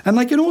 And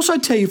they can also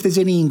tell you if there's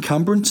any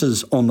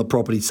encumbrances on the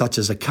property, such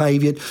as a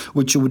caveat,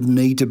 which would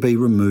need to be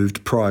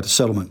removed prior to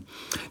settlement.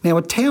 Now,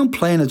 a town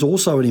plan is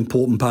also an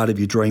important part of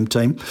your dream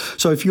team.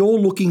 So if you're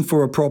looking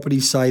for a property,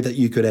 say, that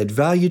you could add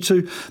value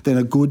to, then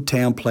a good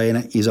town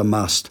planner is a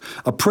must.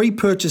 A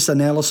pre-purchase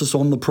analysis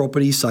on the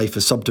property, say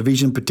for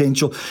subdivision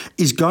potential,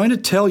 is going to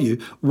tell you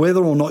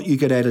whether or not you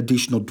could add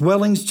additional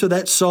dwellings to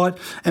that site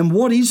and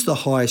what is the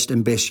highest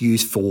and best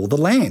use for the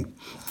land.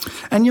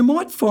 And you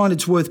might find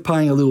it's worth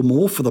paying a little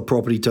more for the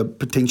property to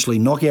potentially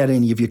knock out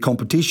any of your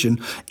competition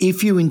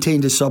if you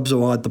intend to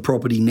subdivide the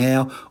property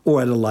now or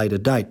at a later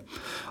date.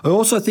 I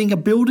also think a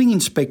building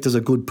inspector is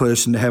a good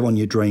person to have on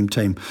your dream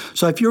team.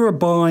 So if you're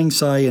buying,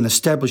 say, an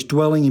established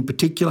dwelling in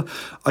particular,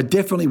 I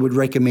definitely would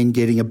recommend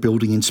getting a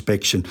building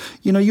inspection.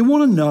 You know, you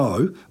want to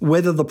know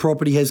whether the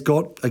property has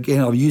got,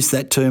 again, I'll use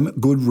that term,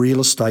 good real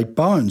estate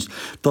bones.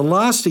 The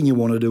last thing you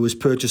want to do is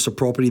purchase a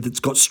property that's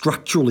got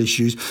structural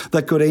issues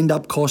that could end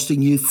up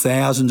costing you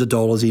thousands of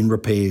dollars in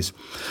repairs.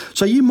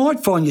 So you might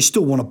find you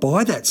still want to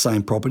buy that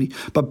same property,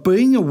 but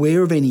being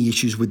aware of any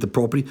issues with the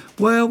property,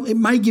 well, it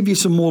may give you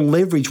some more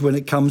leverage when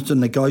it comes to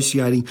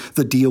negotiating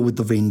the deal with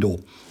the vendor.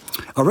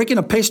 I reckon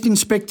a pest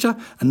inspector,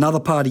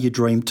 another part of your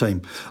dream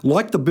team.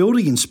 Like the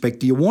building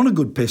inspector, you want a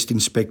good pest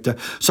inspector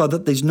so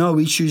that there's no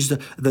issues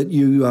that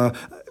you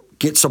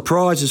get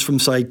surprises from,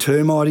 say,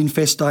 termite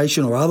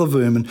infestation or other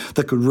vermin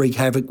that could wreak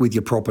havoc with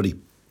your property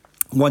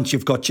once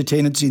you've got your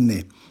tenants in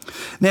there.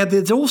 Now,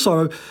 there's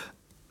also,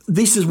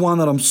 this is one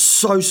that I'm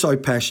so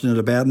passionate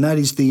about, and that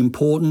is the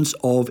importance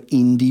of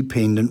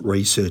independent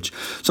research.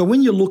 So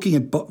when you're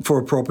looking for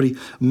a property,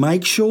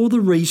 make sure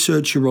the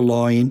research you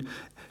rely on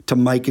to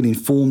make an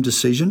informed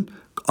decision,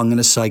 I'm going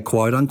to say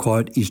quote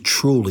unquote, is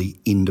truly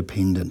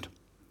independent.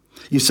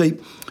 You see,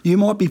 you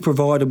might be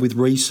provided with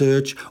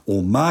research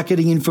or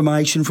marketing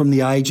information from the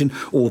agent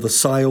or the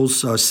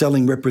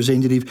selling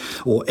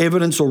representative, or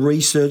evidence or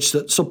research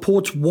that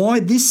supports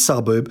why this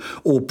suburb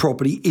or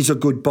property is a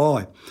good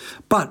buy.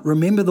 But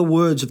remember the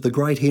words of the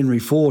great Henry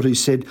Ford, who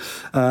said,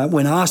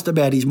 when asked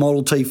about his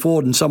Model T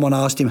Ford and someone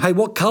asked him, hey,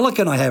 what colour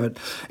can I have it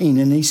in?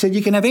 And he said,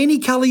 you can have any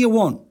colour you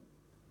want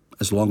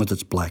as long as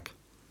it's black.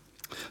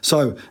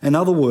 So, in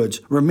other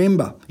words,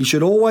 remember, you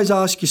should always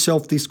ask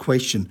yourself this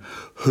question: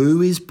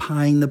 who is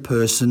paying the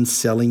person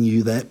selling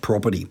you that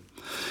property?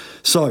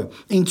 So,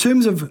 in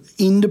terms of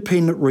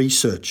independent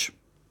research,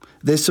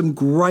 there's some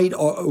great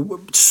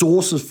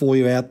sources for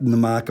you out in the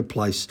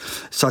marketplace,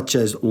 such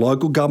as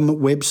local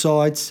government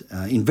websites,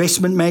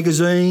 investment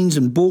magazines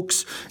and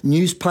books,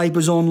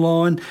 newspapers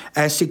online,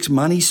 ASIC's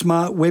Money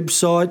Smart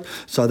website,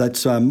 so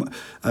that's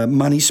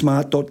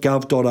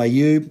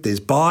moneysmart.gov.au. There's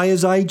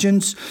buyers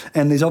agents,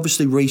 and there's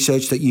obviously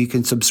research that you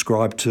can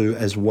subscribe to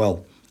as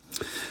well.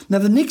 Now,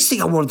 the next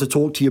thing I wanted to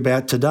talk to you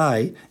about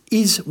today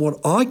is what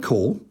I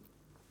call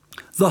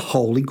the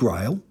Holy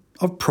Grail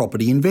of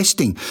property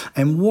investing.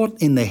 And what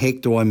in the heck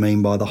do I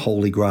mean by the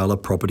Holy Grail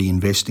of property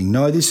investing?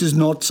 No, this is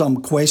not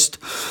some quest,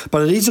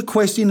 but it is a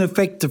quest in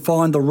effect to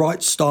find the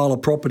right style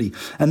of property.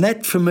 And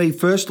that, for me,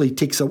 firstly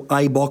ticks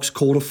a box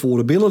called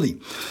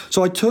affordability.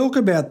 So I talk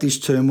about this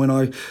term when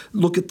I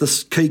look at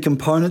the key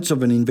components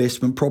of an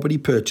investment property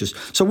purchase.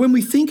 So when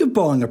we think of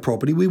buying a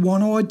property, we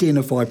want to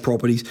identify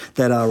properties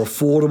that are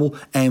affordable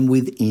and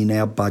within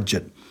our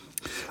budget.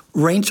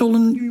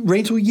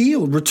 Rental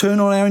yield, return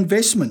on our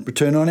investment,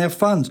 return on our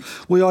funds.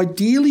 We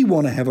ideally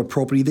want to have a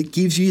property that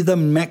gives you the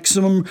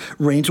maximum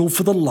rental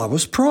for the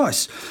lowest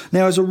price.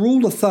 Now, as a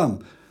rule of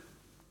thumb,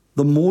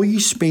 the more you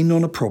spend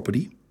on a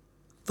property,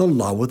 the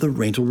lower the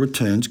rental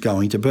return's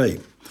going to be.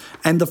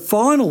 And the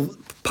final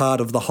part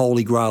of the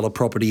Holy Grail of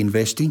property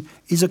investing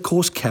is, of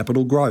course,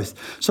 capital growth.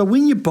 So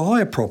when you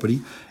buy a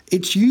property,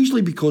 it's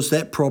usually because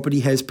that property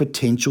has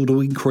potential to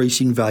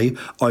increase in value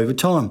over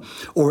time,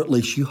 or at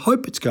least you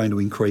hope it's going to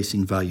increase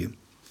in value.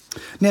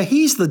 Now,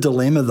 here's the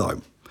dilemma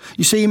though.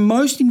 You see, in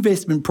most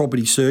investment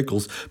property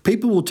circles,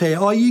 people will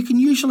tell you, you can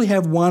usually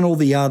have one or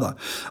the other,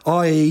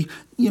 i.e.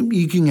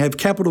 you can have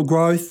capital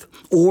growth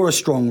or a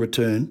strong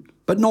return,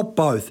 but not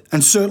both,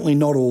 and certainly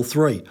not all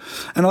three.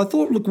 And I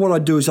thought, look, what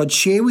I'd do is I'd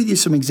share with you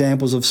some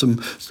examples of some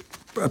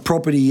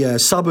property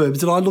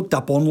suburbs that I looked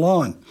up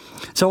online.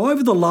 So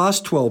over the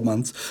last 12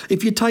 months,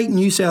 if you take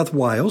New South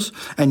Wales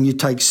and you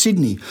take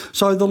Sydney,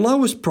 so the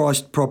lowest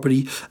priced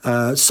property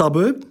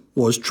suburb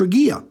was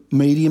Tregear.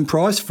 Median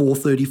price,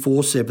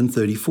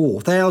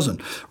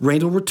 $434,734,000.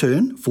 Rental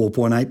return,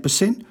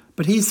 4.8%.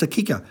 But here's the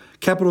kicker.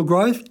 Capital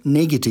growth,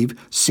 negative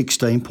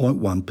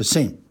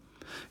 16.1%.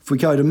 If we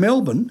go to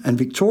Melbourne and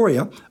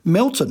Victoria,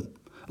 Melton,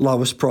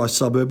 lowest price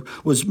suburb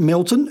was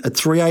Melton at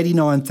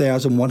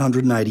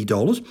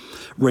 $389,180.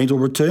 Rental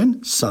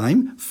return,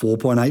 same,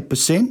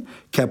 4.8%.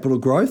 Capital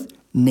growth,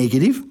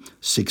 negative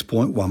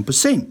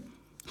 6.1%.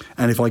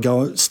 And if I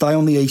stay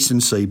on the eastern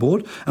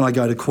seaboard and I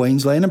go to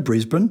Queensland and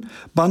Brisbane,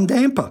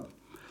 Bundampa,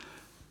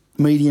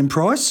 median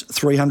price,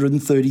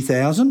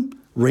 $330,000.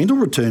 Rental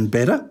return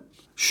better,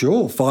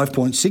 sure,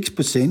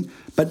 5.6%,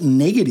 but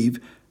negative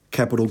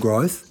capital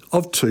growth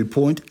of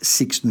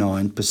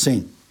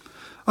 2.69%.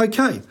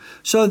 Okay,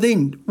 so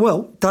then,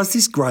 does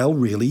this grail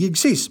really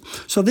exist?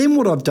 So then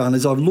what I've done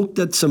is I've looked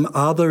at some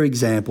other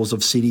examples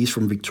of cities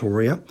from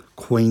Victoria,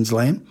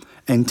 Queensland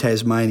and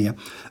Tasmania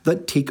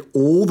that tick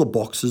all the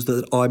boxes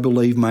that I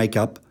believe make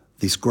up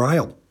this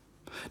grail.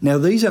 Now,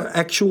 these are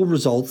actual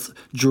results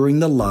during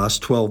the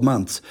last 12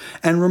 months.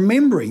 And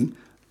remembering,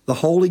 the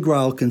Holy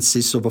Grail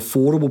consists of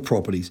affordable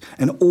properties,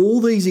 and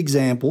all these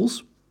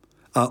examples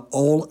are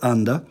all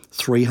under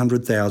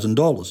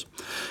 $300,000.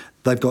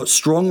 They've got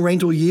strong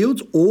rental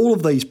yields. All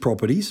of these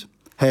properties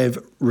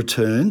have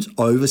returns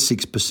over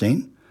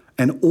 6%,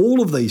 and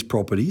all of these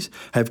properties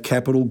have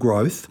capital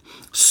growth,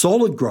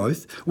 solid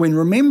growth, when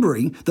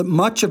remembering that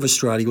much of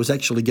Australia was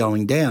actually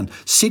going down.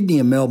 Sydney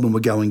and Melbourne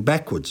were going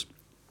backwards.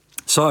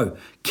 So,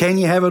 can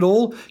you have it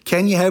all?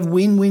 Can you have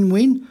win, win,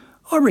 win?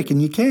 I reckon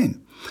you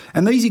can.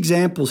 And these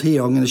examples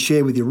here I'm going to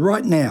share with you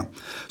right now.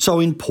 So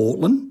in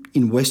Portland,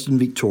 in Western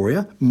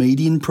Victoria,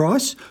 median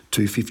price,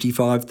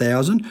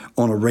 $255,000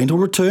 on a rental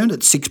return at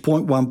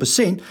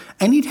 6.1%,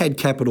 and it had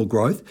capital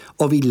growth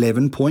of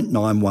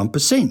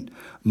 11.91%.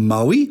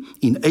 Moe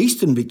in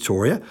Eastern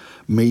Victoria,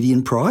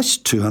 median price,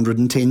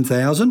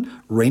 $210,000,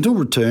 rental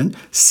return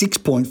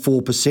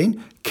 6.4%,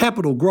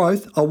 capital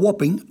growth a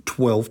whopping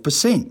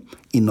 12%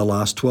 in the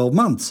last 12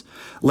 months.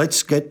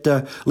 Let's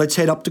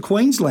head up to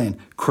Queensland.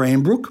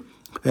 Cranbrook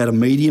at a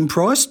median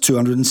price,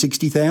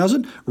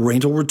 $260,000,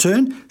 rental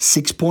return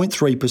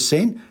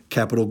 6.3%,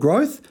 capital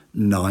growth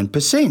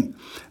 9%.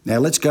 Now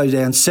let's go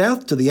down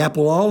south to the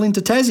Apple Isle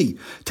into Tassie.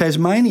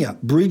 Tasmania,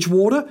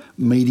 Bridgewater,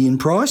 median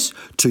price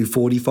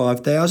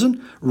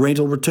 $245,000,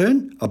 rental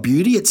return a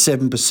beauty at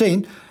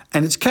 7%,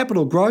 and its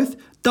capital growth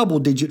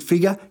double-digit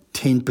figure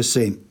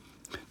 10%.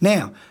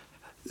 Now,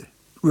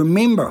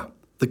 remember,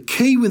 the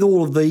key with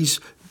all of these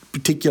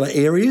particular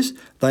areas,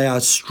 they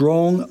are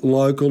strong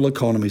local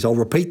economies. I'll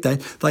repeat that.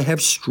 They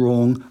have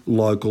strong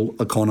local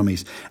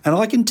economies. And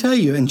I can tell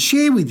you and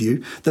share with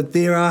you that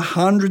there are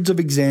hundreds of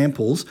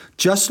examples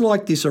just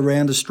like this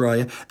around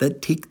Australia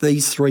that tick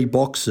these three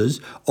boxes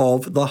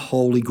of the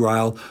Holy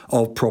Grail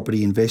of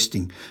property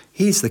investing.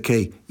 Here's the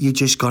key. You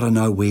just got to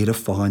know where to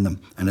find them,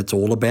 and it's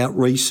all about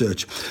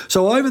research.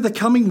 So over the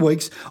coming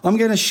weeks, I'm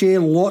going to share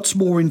lots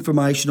more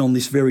information on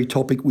this very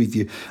topic with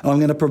you. I'm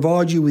going to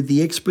provide you with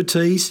the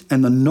expertise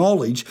and the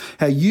knowledge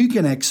how you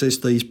can access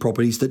these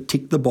properties that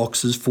tick the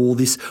boxes for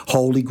this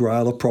Holy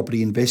Grail of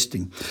property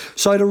investing.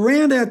 So to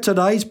round out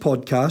today's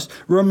podcast,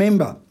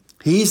 remember,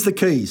 here's the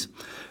keys.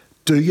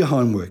 Do your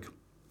homework.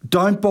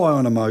 Don't buy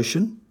on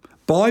emotion.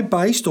 Buy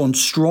based on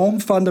strong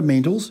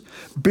fundamentals,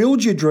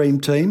 build your dream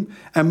team,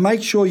 and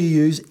make sure you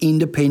use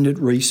independent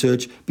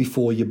research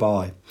before you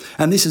buy.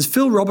 And this is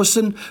Phil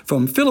Robertson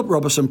from Philip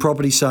Robertson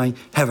Property saying,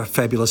 have a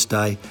fabulous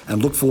day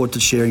and look forward to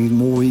sharing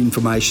more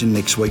information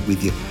next week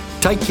with you.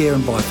 Take care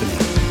and bye for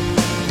now.